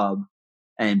shitty club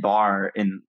and bar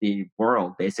in the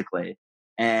world, basically.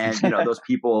 And, those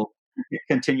people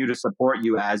continue to support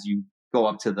you as you go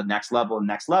up to the next level and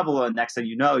next level. And next thing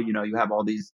you know, you have all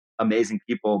these amazing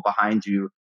people behind you.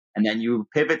 And then you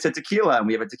pivot to tequila, and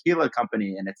we have a tequila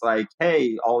company. And it's like,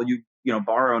 hey, all you,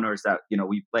 bar owners that,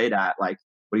 we played at, like,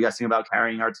 what do you guys think about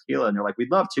carrying our tequila? And they're like,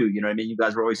 we'd love to, you know what I mean? You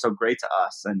guys were always so great to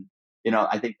us. And,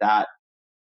 I think that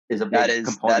is a big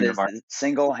component of our...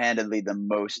 single-handedly the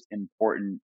most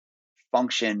important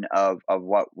function of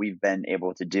what we've been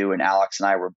able to do. And Alex and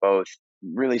I were both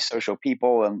really social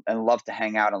people and love to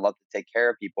hang out and love to take care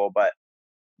of people. But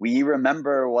we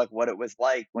remember like what it was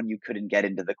like when you couldn't get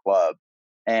into the club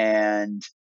and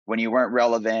when you weren't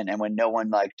relevant and when no one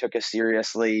like took us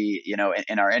seriously,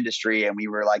 in our industry, and we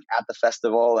were like at the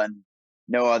festival and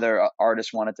no other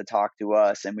artist wanted to talk to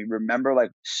us. And we remember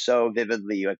like so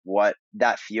vividly like what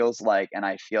that feels like. And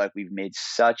I feel like we've made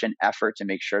such an effort to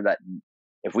make sure that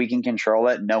if we can control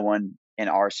it, no one in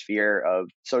our sphere of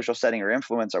social setting or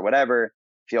influence or whatever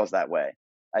feels that way.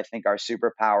 I think our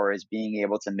superpower is being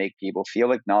able to make people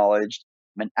feel acknowledged.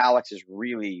 I mean, Alex is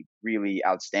really, really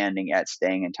outstanding at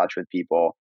staying in touch with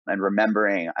people and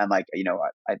remembering. And like,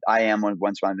 I am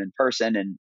once when I'm in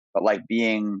person, but like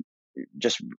being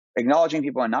just acknowledging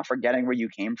people and not forgetting where you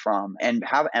came from, and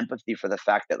have empathy for the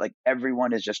fact that like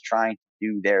everyone is just trying to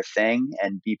do their thing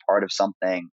and be part of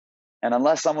something. And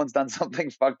unless someone's done something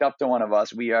fucked up to one of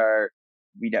us, we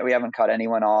haven't cut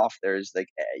anyone off. There's like,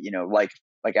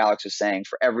 like Alex was saying,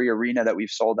 for every arena that we've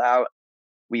sold out,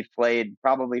 we've played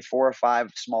probably 4 or 5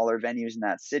 smaller venues in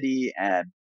that city. And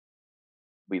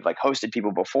we've like hosted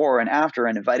people before and after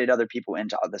and invited other people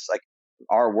into this, like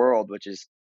our world, which is,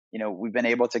 we've been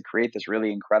able to create this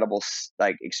really incredible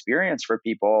like experience for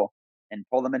people and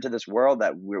pull them into this world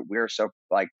that we're so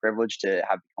like privileged to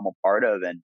have become a part of.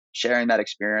 And sharing that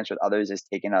experience with others has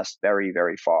taken us very,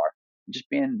 very far. Just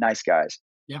being nice guys.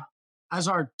 Yeah. As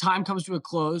our time comes to a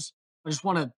close, I just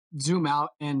want to zoom out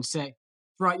and say,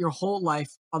 throughout your whole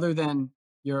life, other than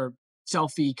your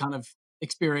selfie kind of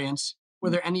experience, were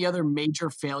there any other major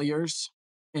failures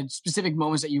and specific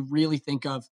moments that you really think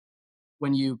of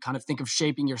when you kind of think of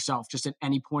shaping yourself just at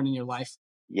any point in your life?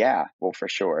 Yeah, well, for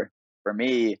sure. For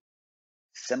me,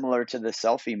 similar to the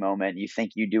selfie moment, you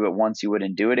think you do it once, you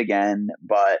wouldn't do it again.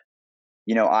 But,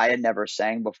 I had never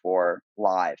sang before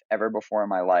live ever before in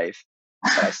my life.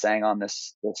 But I sang on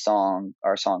this song,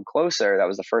 our song Closer. That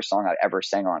was the first song I ever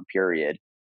sang on, period.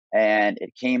 And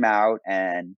it came out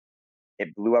and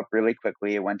it blew up really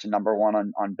quickly. It went to number one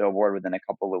on Billboard within a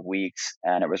couple of weeks.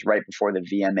 And it was right before the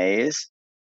VMAs.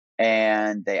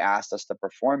 And they asked us to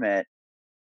perform it.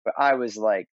 But I was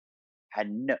like,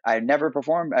 I never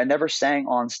performed. I never sang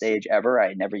on stage ever.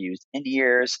 I never used in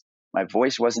ears. My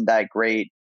voice wasn't that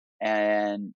great.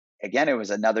 And again, it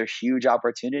was another huge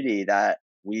opportunity that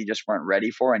we just weren't ready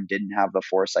for and didn't have the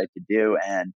foresight to do.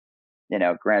 And,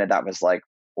 granted that was like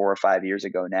 4 or 5 years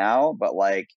ago now, but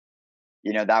like,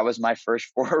 that was my first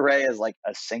foray as like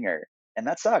a singer. And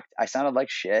that sucked. I sounded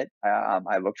like shit.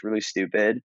 I looked really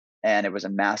stupid and it was a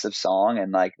massive song.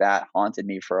 And like that haunted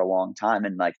me for a long time.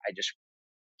 And like, I just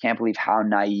can't believe how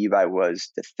naive I was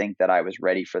to think that I was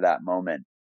ready for that moment.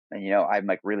 And, I'm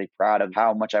like really proud of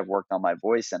how much I've worked on my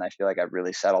voice. And I feel like I've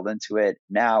really settled into it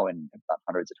now. And I've done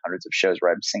hundreds and hundreds of shows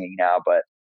where I'm singing now. But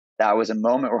that was a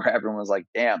moment where everyone was like,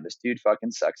 damn, this dude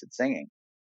fucking sucks at singing.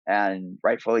 And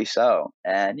rightfully so.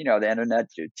 And, the internet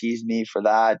teased me for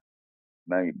that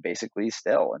basically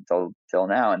still until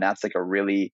now. And that's like a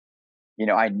really,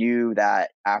 I knew that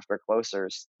after Closer,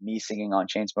 me singing on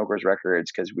Chainsmokers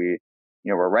records, because we're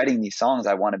writing these songs,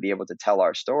 I want to be able to tell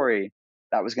our story.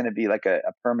 That was going to be like a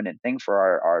permanent thing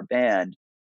for our band.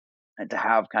 And to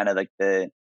have kind of like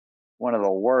one of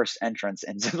the worst entrants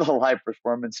into the live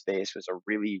performance space was a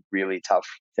really, really tough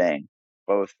thing,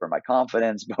 both for my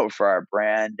confidence, both for our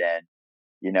brand. And,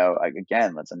 like,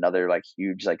 again, that's another like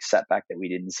huge like setback that we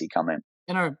didn't see coming.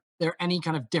 And are there any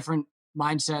kind of different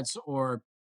mindsets or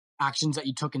actions that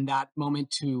you took in that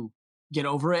moment to get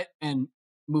over it and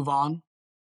move on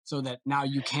so that now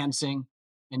you can sing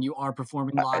and you are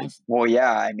performing live? Well,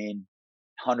 yeah, I mean,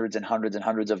 hundreds and hundreds and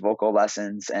hundreds of vocal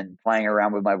lessons and playing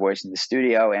around with my voice in the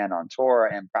studio and on tour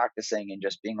and practicing and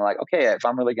just being like, okay, if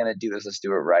I'm really going to do this, let's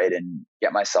do it right and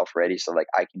get myself ready so like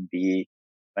I can be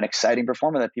an exciting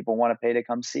performer that people want to pay to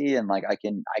come see, and like I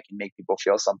can make people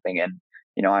feel something. And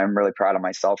I'm really proud of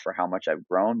myself for how much I've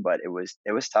grown, but it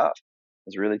was tough. It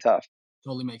was really tough.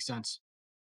 Totally makes sense.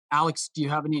 Alex, do you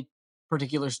have any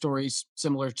particular stories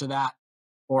similar to that,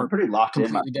 or I'm pretty locked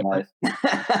in my completely different?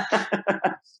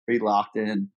 life. Pretty locked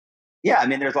in. Yeah, I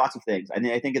mean, there's lots of things. I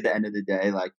mean, I think at the end of the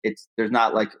day, like there's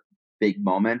not like big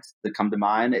moments that come to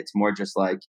mind. It's more just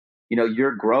like,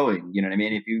 you're growing. You know what I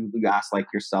mean? If you ask like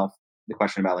yourself the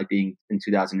question about like being in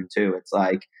 2002, it's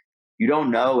like you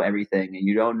don't know everything, and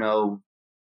you don't know.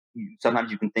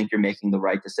 Sometimes you can think you're making the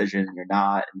right decision, and you're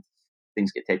not, and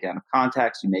things get taken out of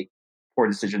context. You make poor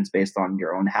decisions based on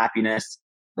your own happiness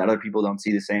that other people don't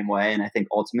see the same way. And I think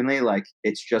ultimately, like,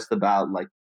 it's just about like,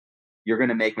 you're going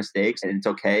to make mistakes, and it's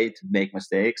okay to make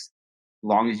mistakes as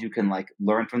long as you can like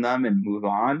learn from them and move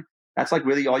on. That's like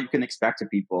really all you can expect of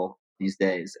people. these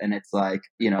days. And it's like,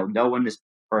 no one is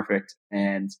perfect,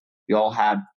 and we all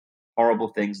have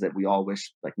horrible things that we all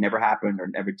wish like never happened or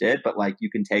never did. But like, you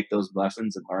can take those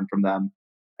lessons and learn from them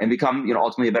and become,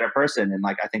 ultimately a better person. And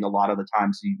like, I think a lot of the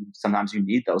times sometimes you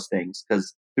need those things,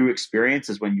 because through experience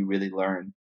is when you really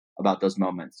learn about those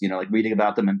moments. Like reading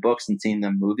about them in books and seeing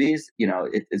them in movies,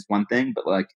 it's one thing, but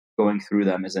like going through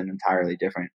them is an entirely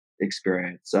different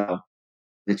experience. So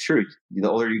it's true. The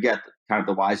older you get, kind of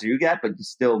the wiser you get, but you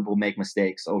still will make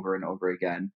mistakes over and over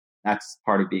again. That's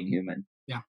part of being human.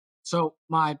 Yeah. So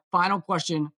my final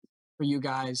question for you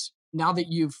guys, now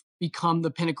that you've become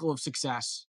the pinnacle of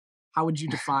success, how would you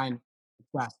define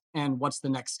success, and what's the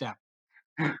next step?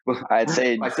 I'd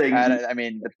say,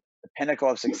 the pinnacle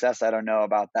of success, I don't know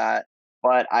about that.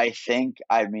 But I think,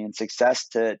 success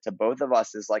to both of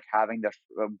us is like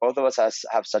both of us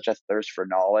have such a thirst for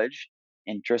knowledge,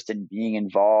 interest in being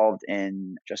involved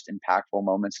in just impactful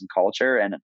moments in culture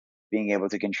and being able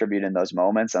to contribute in those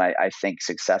moments. And I think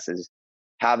success is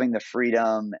having the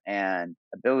freedom and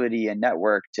ability and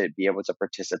network to be able to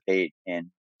participate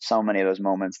in so many of those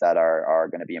moments that are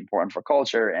going to be important for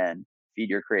culture and feed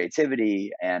your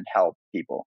creativity and help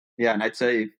people. Yeah. And I'd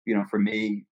say, for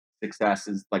me, success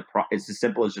is like, it's as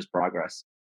simple as just progress.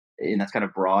 And that's kind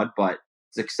of broad, but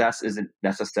success isn't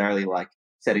necessarily like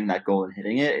setting that goal and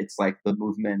hitting it. It's like the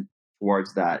movement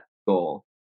towards that goal,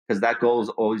 because that goal is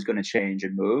always going to change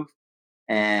and move,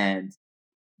 and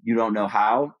you don't know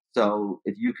how. So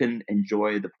if you can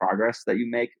enjoy the progress that you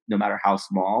make, no matter how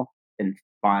small, and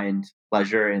find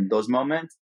pleasure in those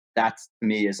moments, that's, to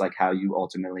me, is like how you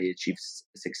ultimately achieve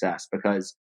success.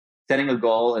 Because setting a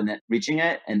goal and then reaching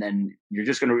it, and then you're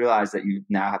just going to realize that you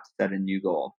now have to set a new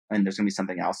goal, and there's going to be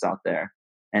something else out there.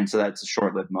 And so that's a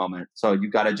short-lived moment. So you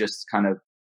got to just kind of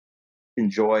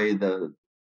enjoy the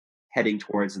heading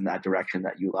towards in that direction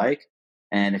that you like.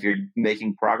 And if you're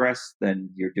making progress, then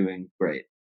you're doing great.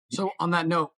 So on that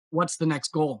note, what's the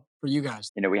next goal for you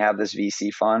guys? We have this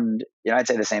VC fund. I'd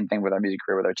say the same thing with our music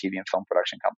career, with our TV and film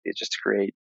production company. It's just to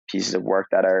create pieces of work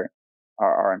that are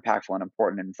impactful and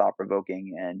important and thought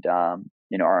provoking, and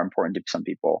are important to some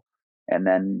people. And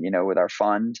then with our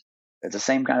fund, it's the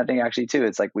same kind of thing actually too.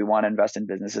 It's like we want to invest in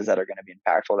businesses that are going to be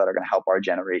impactful, that are going to help our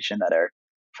generation, that are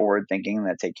forward thinking,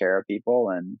 that take care of people.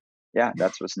 And yeah,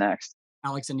 that's what's next.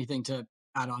 Alex, anything to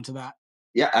add on to that?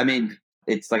 Yeah,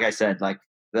 it's like I said, like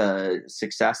the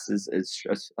success is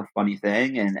just a funny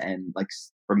thing, and like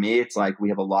for me, it's like we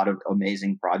have a lot of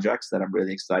amazing projects that I'm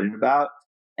really excited about.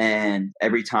 And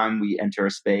every time we enter a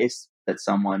space that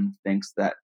someone thinks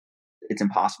that it's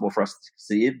impossible for us to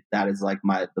succeed, that is like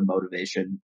the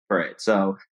motivation for it.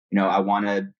 So, I want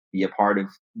to be a part of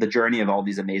the journey of all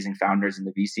these amazing founders in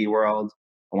the VC world.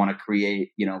 I want to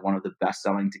create, one of the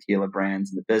best-selling tequila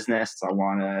brands in the business. I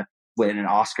want to win an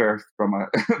Oscar for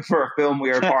a film we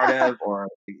were a part of, or,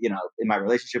 in my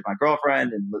relationship with my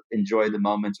girlfriend, and enjoy the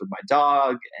moments with my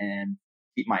dog, and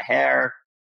keep my hair,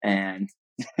 and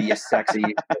be a sexy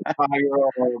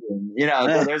 5-year-old, and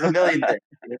so there's a million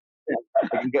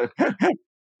things.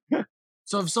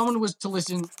 So if someone was to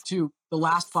listen to the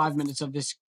last 5 minutes of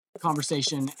this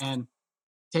conversation and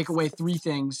take away 3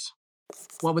 things,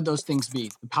 what would those things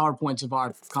be? The PowerPoints of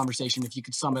our conversation, if you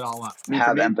could sum it all up.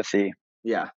 Have empathy.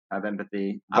 Yeah, have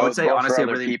empathy. I would say, honestly,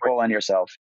 for other people and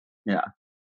yourself. Yeah.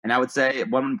 And I would say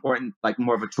one important, like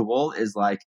more of a tool, is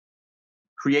like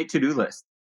create to-do lists.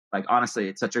 Like, honestly,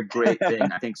 it's such a great thing.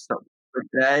 I think so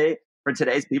for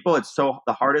today's people,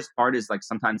 the hardest part is like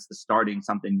sometimes the starting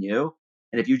something new.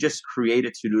 And if you just create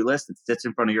a to-do list that sits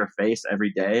in front of your face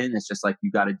every day, and it's just like,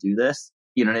 you got to do this,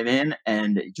 you know what I mean?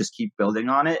 And just keep building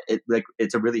on it.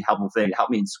 It's a really helpful thing. It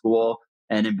helped me in school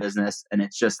and in business. And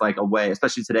it's just like a way,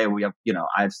 especially today where we have,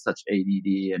 I have such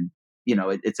ADD, and,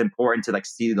 it's important to like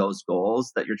see those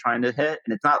goals that you're trying to hit.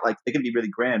 And it's not like, it can be really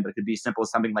grand, but it could be simple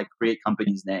as something like create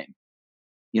company's name.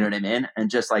 You know what I mean? And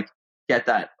just like get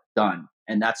that done.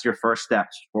 And that's your first step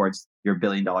towards your $1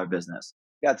 billion business.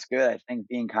 That's good. I think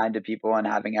being kind to people and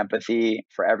having empathy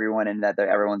for everyone, and that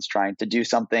everyone's trying to do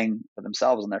something for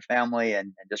themselves and their family,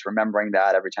 and just remembering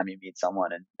that every time you meet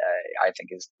someone, and I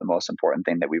think is the most important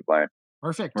thing that we've learned.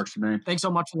 Perfect. Works for me. Thanks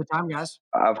so much for the time, guys.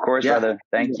 Of course, brother.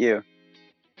 Thank you.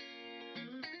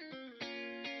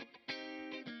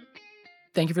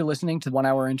 Thank you for listening to 1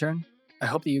 Hour Intern. I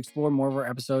hope that you explore more of our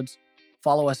episodes.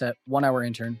 Follow us at 1 Hour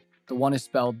Intern. The 1 is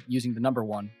spelled using the number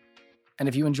 1. And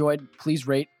if you enjoyed, please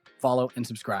rate, follow, and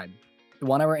subscribe. The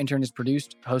 1 Hour Intern is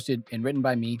produced, hosted, and written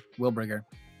by me, Will Brigger.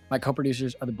 My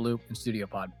co-producers are The Blue and Studio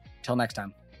Pod. Till next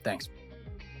time, thanks.